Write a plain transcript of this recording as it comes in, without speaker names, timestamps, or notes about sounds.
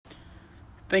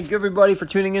Thank you, everybody, for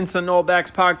tuning into the Noelbacks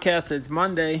podcast. It's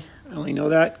Monday. I only know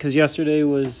that because yesterday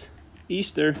was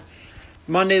Easter. It's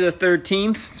Monday the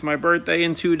 13th. It's my birthday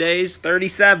in 2 days.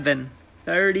 37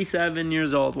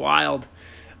 years old. Wild.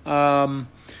 Moving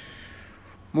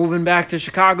back to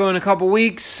Chicago in a couple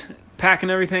weeks. Packing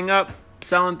everything up.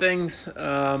 Selling things.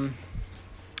 And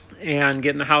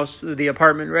getting the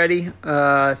apartment ready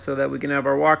so that we can have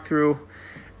our walkthrough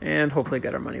and hopefully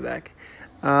get our money back.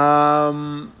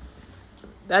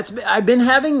 I've been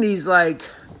having these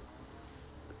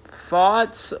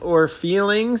thoughts or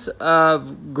feelings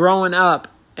of growing up,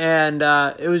 and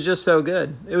it was just so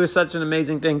good. It was such an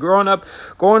amazing thing. Growing up,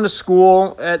 going to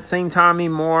school at St. Tommy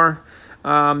More,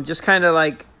 just kind of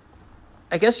I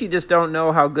guess you just don't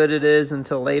know how good it is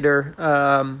until later,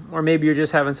 or maybe you're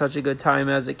just having such a good time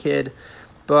as a kid.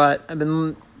 But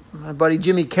my buddy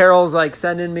Jimmy Carroll's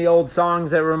sending me old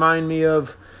songs that remind me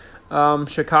of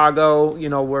Chicago.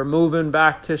 We're moving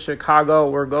back to Chicago.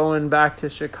 We're going back to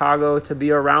Chicago to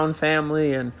be around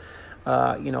family and,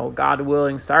 God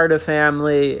willing, start a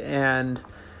family. And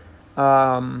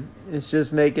it's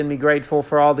just making me grateful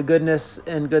for all the goodness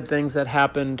and good things that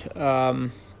happened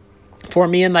for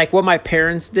me. And what my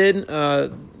parents did, to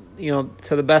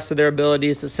the best of their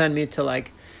abilities, to send me to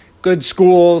good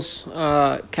schools,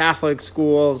 Catholic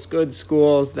schools, good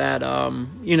schools that,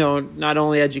 not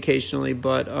only educationally,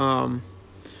 but,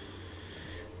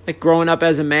 growing up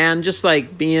as a man, just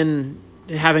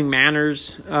having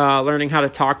manners, learning how to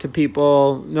talk to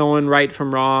people, knowing right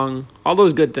from wrong, all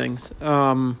those good things.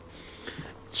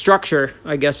 Structure,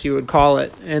 I guess you would call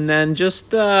it. And then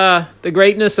just, the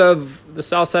greatness of the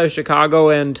South Side of Chicago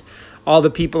and all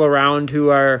the people around who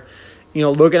are,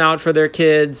 looking out for their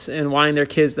kids and wanting their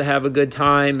kids to have a good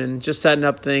time and just setting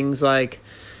up things like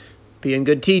being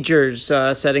good teachers,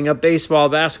 setting up baseball,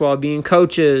 basketball, being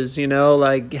coaches,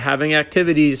 having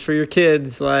activities for your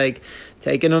kids,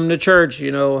 taking them to church,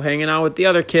 hanging out with the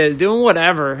other kids, doing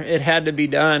whatever it had to be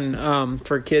done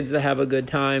for kids to have a good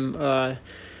time.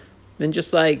 And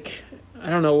just I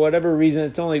don't know, whatever reason,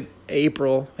 it's only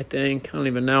April, I think. I don't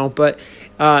even know. But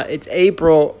it's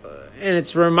April. And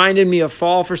it's reminded me of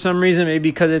fall for some reason,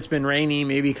 maybe because it's been rainy,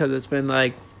 maybe because it's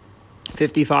been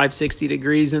 55, 60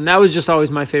 degrees. And that was just always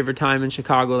my favorite time in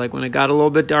Chicago, when it got a little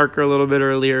bit darker, a little bit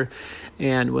earlier,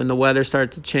 and when the weather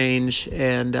started to change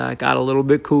and got a little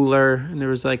bit cooler, and there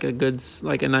was a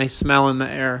nice smell in the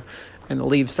air, and the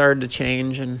leaves started to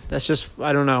change. And that's just,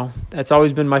 I don't know, that's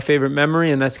always been my favorite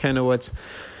memory, and that's kind of what's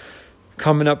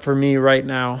coming up for me right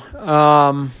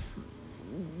now.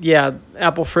 Yeah,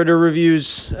 apple fritter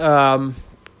reviews, I'm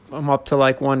up to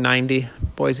 190.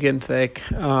 Boy's getting thick.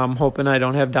 Hoping I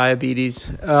don't have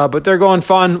diabetes. But they're going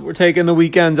fun. We're taking the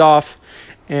weekends off.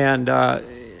 And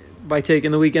by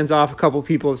taking the weekends off, a couple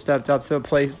people have stepped up to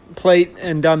the plate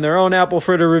and done their own apple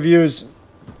fritter reviews.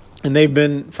 And they've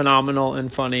been phenomenal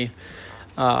and funny.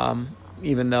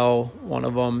 Even though one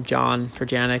of them, John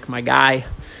Ferjanik, my guy,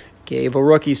 gave a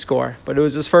rookie score. But it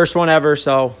was his first one ever,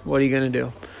 so what are you going to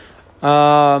do?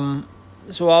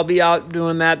 So I'll be out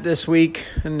doing that this week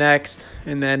and next.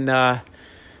 And then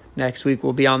next week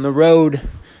we'll be on the road,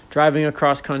 driving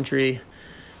across country,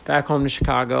 back home to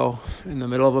Chicago in the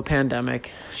middle of a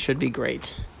pandemic. Should be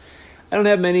great. I don't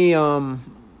have many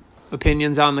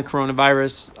opinions on the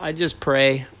coronavirus. I just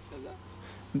pray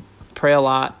a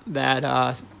lot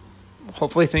that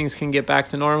hopefully things can get back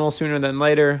to normal sooner than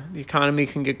later. The economy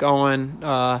can get going.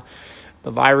 The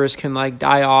virus can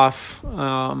die off.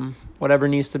 Whatever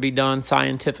needs to be done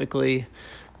scientifically,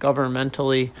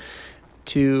 governmentally,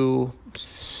 to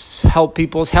help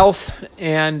people's health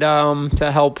and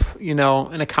to help,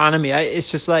 an economy.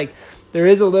 It's just there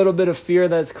is a little bit of fear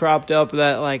that's cropped up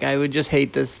that I would just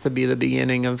hate this to be the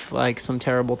beginning of some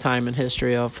terrible time in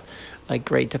history of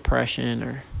Great Depression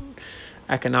or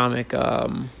economic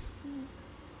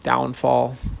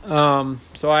downfall.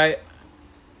 So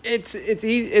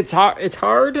it's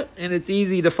hard and it's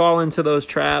easy to fall into those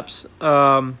traps.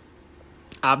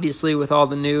 Obviously with all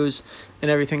the news and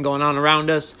everything going on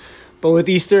around us, but with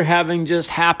Easter having just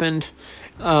happened,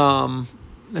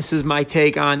 this is my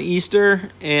take on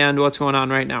Easter and what's going on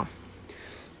right now.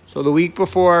 So the week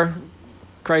before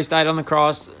Christ died on the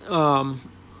cross, and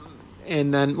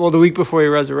then, the week before he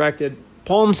resurrected,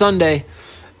 Palm Sunday,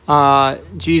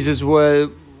 Jesus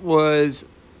was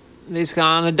basically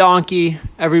on a donkey.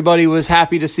 Everybody was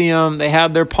happy to see him. They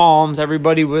had their palms.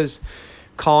 Everybody was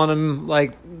calling him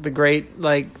the great,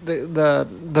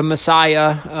 the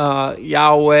Messiah,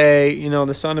 Yahweh,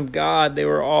 the Son of God. They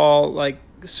were all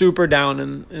super down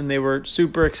and they were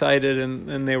super excited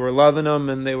and they were loving him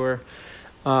and they were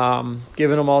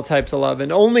giving him all types of love.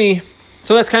 And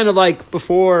so that's kind of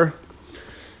before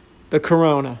the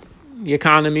corona. The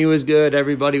economy was good.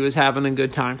 Everybody was having a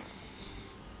good time.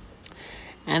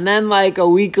 And then like a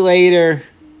week later,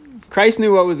 Christ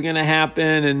knew what was going to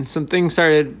happen, and some things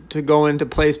started to go into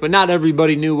place, but not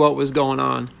everybody knew what was going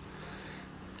on.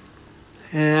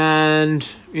 And,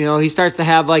 he starts to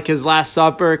have like his Last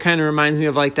Supper. It kind of reminds me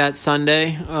of like that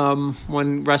Sunday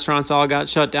when restaurants all got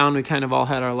shut down. We kind of all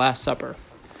had our Last Supper.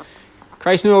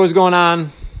 Christ knew what was going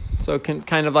on, so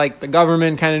kind of like the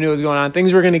government kind of knew what was going on.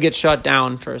 Things were going to get shut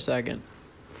down for a second.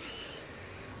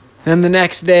 Then the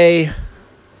next day,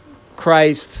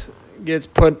 Christ gets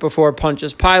put before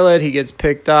Pontius Pilate. He gets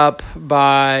picked up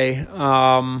by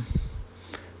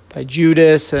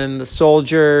Judas and the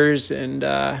soldiers, and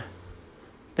I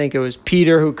think it was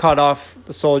Peter who cut off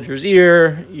the soldier's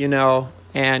ear,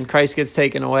 and Christ gets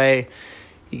taken away.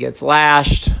 He gets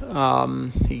lashed.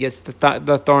 He gets the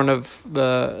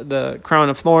crown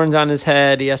of thorns on his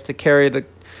head. He has to carry the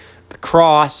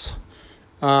cross,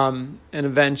 and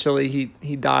eventually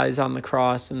he dies on the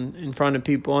cross in front of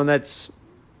people. And it's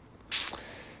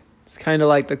kind of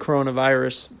like the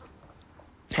coronavirus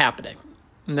happening.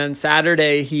 And then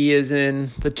Saturday he is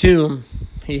in the tomb.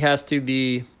 He has to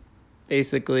be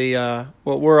basically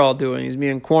what we're all doing. He's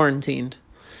being quarantined.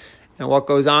 And what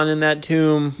goes on in that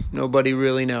tomb, nobody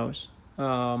really knows.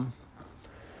 But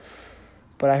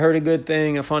I heard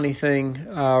a funny thing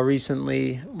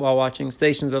recently while watching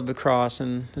Stations of the Cross.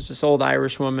 And there's this old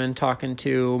Irish woman talking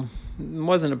to, it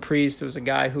wasn't a priest, it was a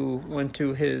guy who went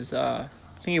to his, I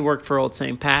think he worked for Old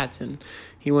St. Pat's, and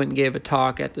he went and gave a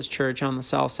talk at this church on the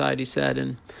south side, he said.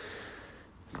 And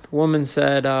the woman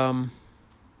said, I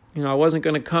wasn't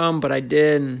going to come, but I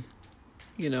did. And,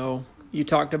 you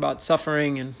talked about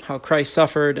suffering and how Christ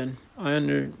suffered, and I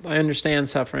understand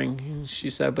suffering, she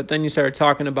said, but then you started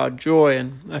talking about joy,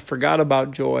 and I forgot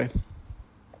about joy.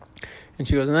 And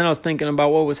she goes, and then I was thinking about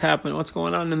what was happening, what's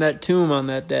going on in that tomb on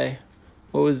that day,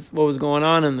 what was going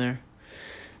on in there.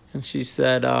 And she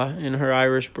said, in her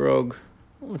Irish brogue,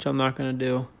 which I'm not going to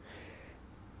do,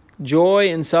 joy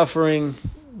and suffering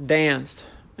danced,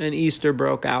 and Easter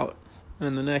broke out.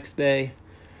 And the next day,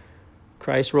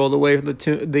 Christ rolled away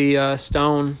the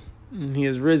stone, and he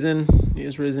is risen. He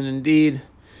is risen indeed. He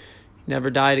never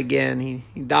died again. He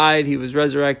died. He was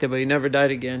resurrected, but he never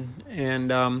died again. And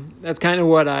that's kind of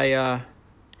what I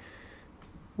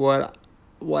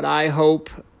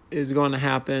hope is going to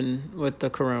happen with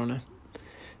the corona,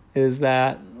 is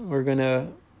that we're going to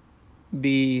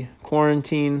be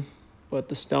quarantined, but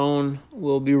the stone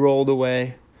will be rolled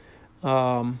away.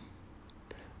 The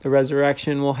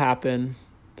resurrection will happen.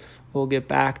 We'll get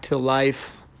back to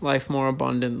life more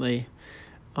abundantly,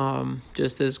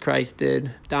 just as Christ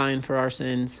did, dying for our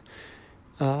sins,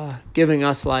 giving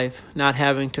us life, not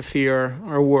having to fear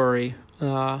or worry,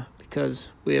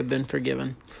 because we have been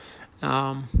forgiven.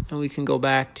 And we can go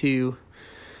back to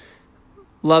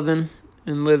loving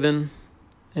and living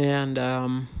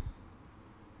and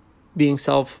being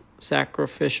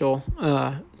self-sacrificial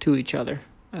to each other,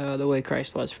 the way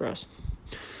Christ was for us.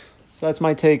 So that's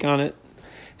my take on it.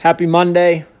 Happy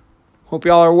Monday. Hope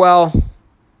y'all are well.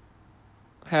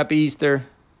 Happy Easter.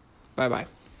 Bye-bye.